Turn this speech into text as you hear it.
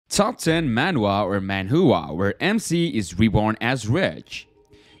Top 10 Manhwa or Manhua, where MC is reborn as rich.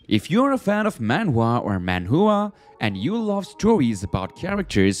 If you're a fan of Manhwa or Manhua and you love stories about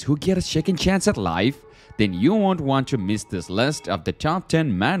characters who get a second chance at life, then you won't want to miss this list of the top 10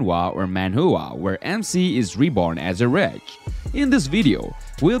 Manhwa or Manhua where MC is reborn as a rich. In this video,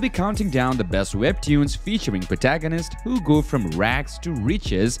 we'll be counting down the best webtoons featuring protagonists who go from rags to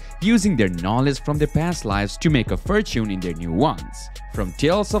riches using their knowledge from their past lives to make a fortune in their new ones. From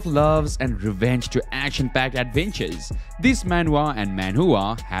tales of loves and revenge to action-packed adventures, this Manhwa and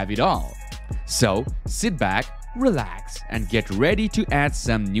Manhua have it all. So, sit back, relax, and get ready to add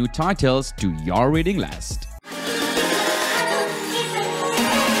some new titles to your reading list.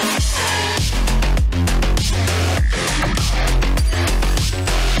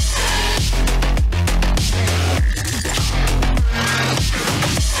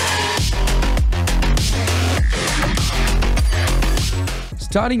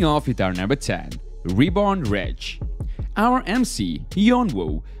 Starting off with our number 10, Reborn Rich. Our MC,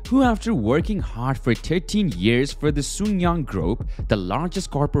 Yeonwoo, who after working hard for 13 years for the Sunyoung Group, the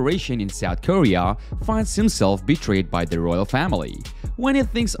largest corporation in South Korea, finds himself betrayed by the royal family. When he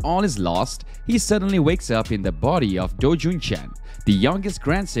thinks all is lost, he suddenly wakes up in the body of Do Jun-chen, the youngest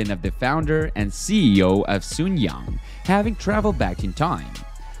grandson of the founder and CEO of Sunyoung, having traveled back in time.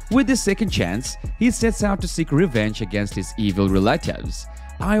 With this second chance, he sets out to seek revenge against his evil relatives.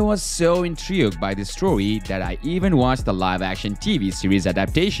 I was so intrigued by this story that I even watched the live-action TV series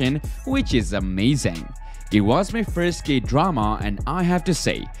adaptation, which is amazing. It was my first K-drama and I have to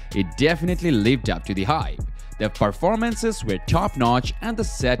say, it definitely lived up to the hype. The performances were top-notch and the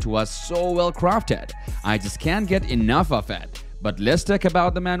set was so well crafted. I just can't get enough of it. But let's talk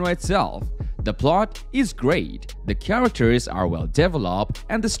about the manhwa itself. The plot is great, the characters are well developed,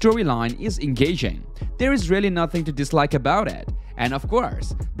 and the storyline is engaging. There is really nothing to dislike about it. And of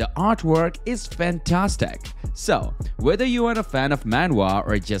course, the artwork is fantastic. So, whether you are a fan of manhwa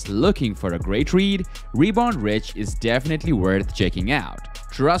or just looking for a great read, Reborn Rich is definitely worth checking out.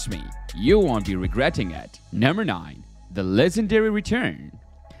 Trust me, you won't be regretting it. Number 9. The Legendary Return.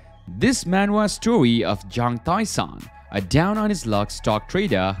 This manhwa story of Jang Tae-san, a down-on-his-luck stock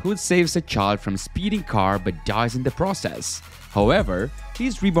trader who saves a child from speeding car but dies in the process. However,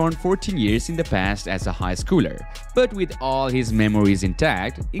 he's reborn 14 years in the past as a high schooler, but with all his memories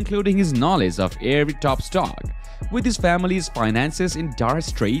intact, including his knowledge of every top stock. With his family's finances in dire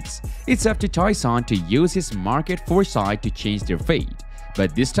straits, it's up to Tae-san to use his market foresight to change their fate.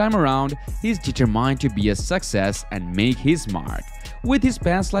 But this time around, he's determined to be a success and make his mark. With his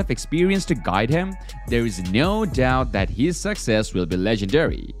past life experience to guide him, there is no doubt that his success will be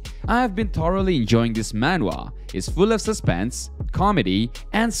legendary. I have been thoroughly enjoying this manhwa. It's full of suspense, comedy,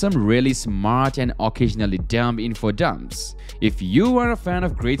 and some really smart and occasionally dumb info dumps. If you are a fan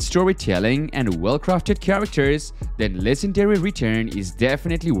of great storytelling and well-crafted characters, then Legendary Return is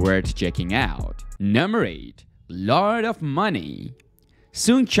definitely worth checking out. Number 8. Lord of Money.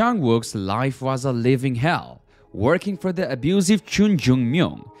 Sung Chang-wook's life was a living hell, working for the abusive Chun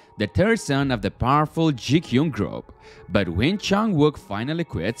Jung-myung, the third son of the powerful Ji-kyung group. But when Chang-wook finally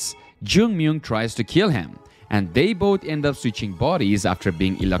quits, Jung-myung tries to kill him, and they both end up switching bodies after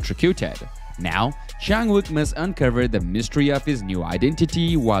being electrocuted. Now, Chang-wook must uncover the mystery of his new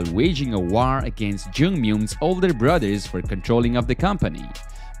identity while waging a war against Jung-myung's older brothers for controlling of the company.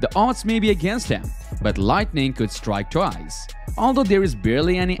 The odds may be against him, but lightning could strike twice. Although there is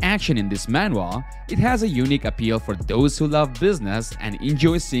barely any action in this manhwa, it has a unique appeal for those who love business and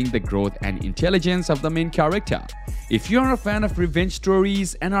enjoy seeing the growth and intelligence of the main character. If you are a fan of revenge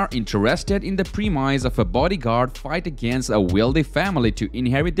stories and are interested in the premise of a bodyguard fight against a wealthy family to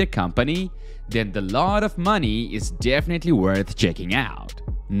inherit their company, then The Lord of Money is definitely worth checking out.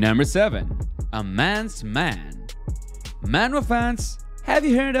 Number 7. A Man's Man. Manhwa fans, have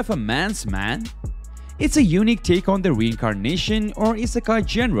you heard of A Man's Man? It's a unique take on the reincarnation or isekai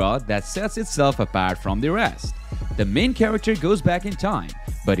genre that sets itself apart from the rest. The main character goes back in time,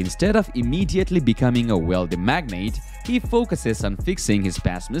 but instead of immediately becoming a wealthy magnate, he focuses on fixing his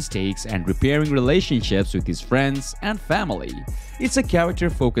past mistakes and repairing relationships with his friends and family. It's a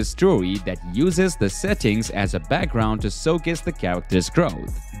character-focused story that uses the settings as a background to showcase the character's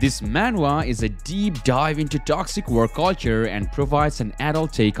growth. This manhwa is a deep dive into toxic work culture and provides an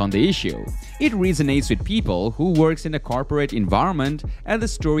adult take on the issue. It resonates with people who works in a corporate environment, and the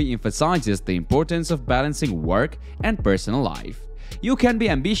story emphasizes the importance of balancing work and personal life. You can be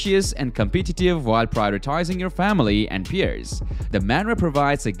ambitious and competitive while prioritizing your family and peers. The manhwa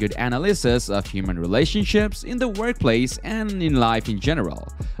provides a good analysis of human relationships in the workplace and in life in general.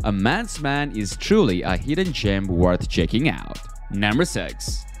 A Man's Man is truly a hidden gem worth checking out. Number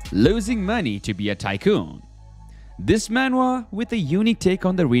 6. Losing money to be a tycoon. This manhwa, with a unique take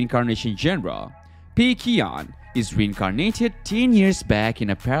on the reincarnation genre, Pei-kyan is reincarnated 10 years back in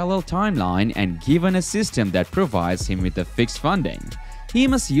a parallel timeline and given a system that provides him with a fixed funding. He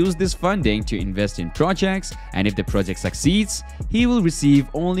must use this funding to invest in projects, and if the project succeeds, he will receive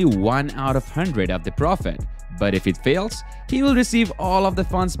only 1 out of 100 of the profit. But if it fails, he will receive all of the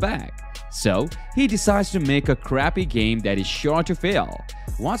funds back. So, he decides to make a crappy game that is sure to fail.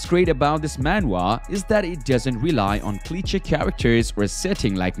 What's great about this manhwa is that it doesn't rely on cliché characters or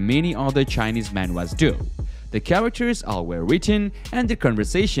setting like many other Chinese manhwas do. The characters are well written and the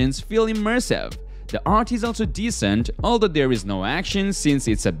conversations feel immersive. The art is also decent, although there is no action since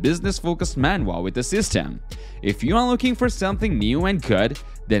it's a business-focused manhwa with a system. If you are looking for something new and good,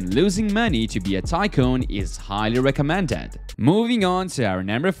 then Losing Money to be a Tycoon is highly recommended. Moving on to our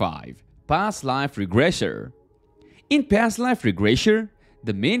number 5, Past Life Regressor. In Past Life Regressor,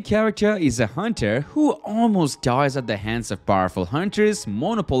 the main character is a hunter who almost dies at the hands of powerful hunters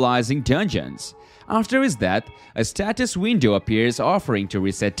monopolizing dungeons. After his death, a status window appears offering to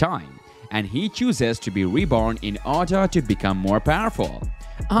reset time, and he chooses to be reborn in order to become more powerful.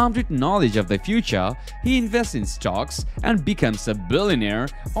 Armed with knowledge of the future, he invests in stocks and becomes a billionaire,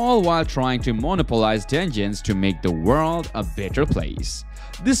 all while trying to monopolize dungeons to make the world a better place.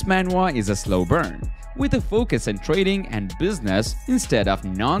 This manhwa is a slow burn, with a focus on trading and business instead of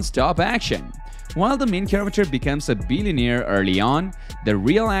non-stop action. While the main character becomes a billionaire early on, the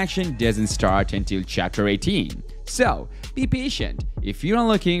real action doesn't start until chapter 18. So, be patient if you are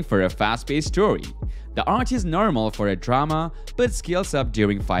looking for a fast-paced story. The art is normal for a drama but scales up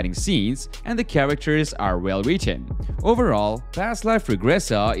during fighting scenes, and the characters are well written. Overall, Past Life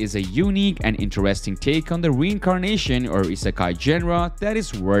Regressor is a unique and interesting take on the reincarnation or isekai genre that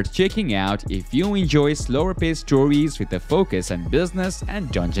is worth checking out if you enjoy slower-paced stories with a focus on business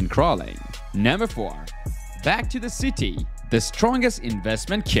and dungeon crawling. Number 4. Back to the City, the Strongest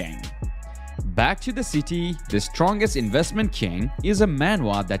Investment King. Back to the City, the Strongest Investment King is a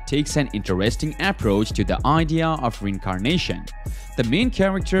manhwa that takes an interesting approach to the idea of reincarnation. The main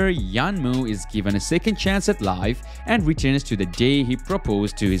character, Yanmu, is given a second chance at life and returns to the day he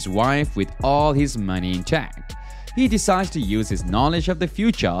proposed to his wife with all his money intact. He decides to use his knowledge of the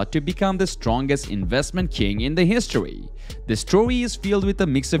future to become the strongest investment king in the history. The story is filled with a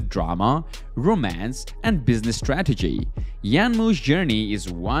mix of drama, romance, and business strategy. Yanmu's journey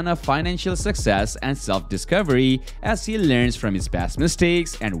is one of financial success and self-discovery as he learns from his past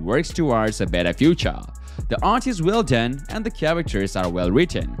mistakes and works towards a better future. The art is well done and the characters are well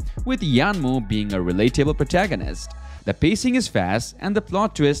written, with Yanmu being a relatable protagonist. The pacing is fast and the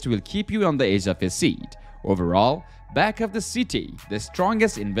plot twist will keep you on the edge of your seat. Overall, Back of the City, the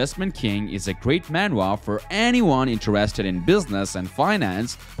Strongest Investment King is a great manhwa for anyone interested in business and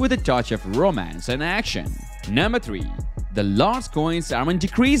finance with a touch of romance and action. Number 3. The Lord's Coins Aren't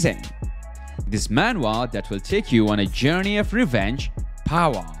Decreasing. This manhwa that will take you on a journey of revenge,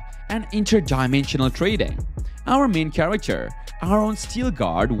 power, and interdimensional trading. Our main character, Aaron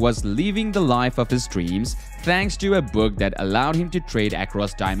Steelguard, was living the life of his dreams thanks to a book that allowed him to trade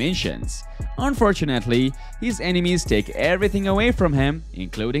across dimensions. Unfortunately, his enemies take everything away from him,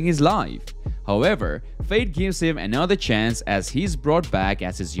 including his life. However, fate gives him another chance as he's brought back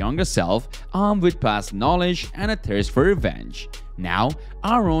as his younger self, armed with past knowledge and a thirst for revenge. Now,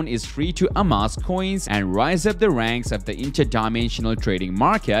 Aaron is free to amass coins and rise up the ranks of the interdimensional trading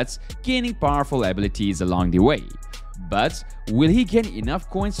markets, gaining powerful abilities along the way. But will he gain enough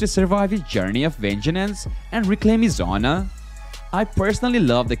coins to survive his journey of vengeance and reclaim his honor? I personally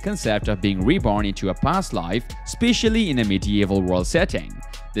love the concept of being reborn into a past life, especially in a medieval world setting.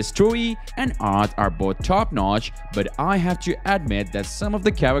 The story and art are both top-notch, but I have to admit that some of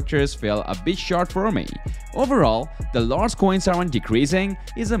the characters fell a bit short for me. Overall, The Lord's Coins Aren't Decreasing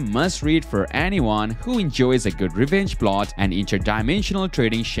is a must-read for anyone who enjoys a good revenge plot and interdimensional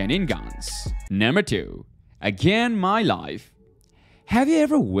trading shenanigans. Number 2. Again My Life. Have you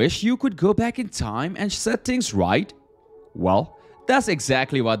ever wished you could go back in time and set things right? Well, that's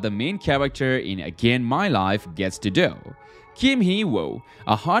exactly what the main character in Again My Life gets to do. Kim Hee-woo,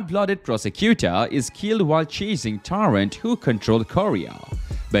 a hot-blooded prosecutor, is killed while chasing Tyrant who controlled Korea.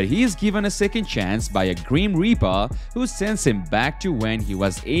 But he is given a second chance by a Grim Reaper who sends him back to when he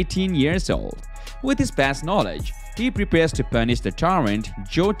was 18 years old. With his past knowledge, he prepares to punish the Tyrant,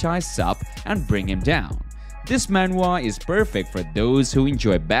 Jo Tai-sup, and bring him down. This manhwa is perfect for those who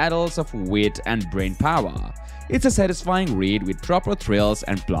enjoy battles of wit and brain power. It's a satisfying read with proper thrills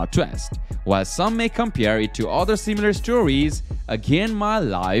and plot twists. While some may compare it to other similar stories, Again My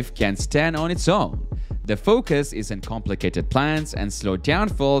Life can stand on its own. The focus is on complicated plans and slow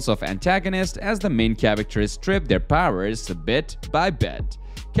downfalls of antagonists as the main characters strip their powers bit by bit.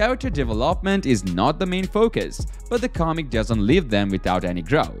 Character development is not the main focus, but the comic doesn't leave them without any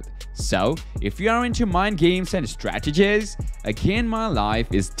growth. So, if you are into mind games and strategies, Again My Life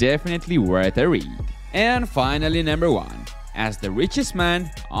is definitely worth a read. And finally, number 1. As the richest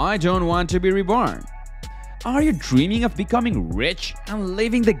man, I don't want to be reborn. Are you dreaming of becoming rich and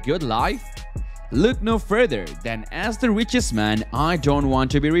living the good life? Look no further than As the Richest Man, I Don't Want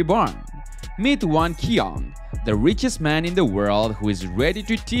to Be Reborn. Meet Wan Kyung, the richest man in the world who is ready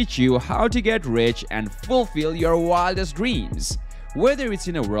to teach you how to get rich and fulfill your wildest dreams. Whether it's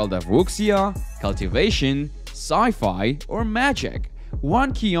in a world of wuxia, cultivation, sci-fi, or magic,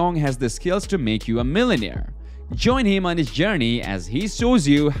 Wan Kyung has the skills to make you a millionaire. Join him on his journey as he shows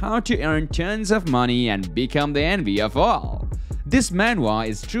you how to earn tons of money and become the envy of all. This manhwa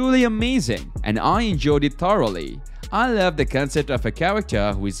is truly amazing and I enjoyed it thoroughly. I love the concept of a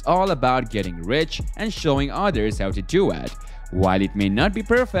character who is all about getting rich and showing others how to do it. While it may not be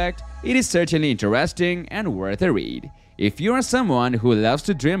perfect, it is certainly interesting and worth a read. If you are someone who loves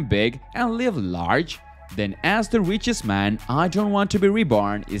to dream big and live large, then As the Richest Man, I Don't Want to Be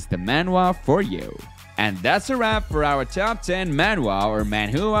Reborn is the manhwa for you. And that's a wrap for our top 10 manhwa or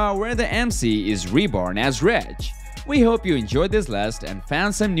manhua where the MC is reborn as rich. We hope you enjoyed this list and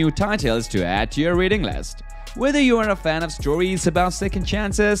found some new titles to add to your reading list. Whether you are a fan of stories about second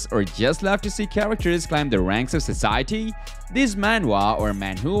chances or just love to see characters climb the ranks of society, these manhwa or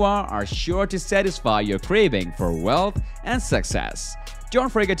manhua are sure to satisfy your craving for wealth and success. Don't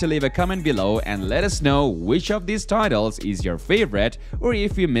forget to leave a comment below and let us know which of these titles is your favorite or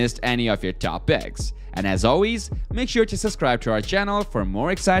if you missed any of your top picks. And as always, make sure to subscribe to our channel for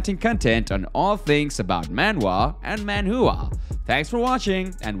more exciting content on all things about manhwa and manhua. Thanks for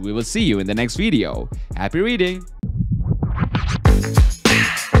watching and we will see you in the next video. Happy reading!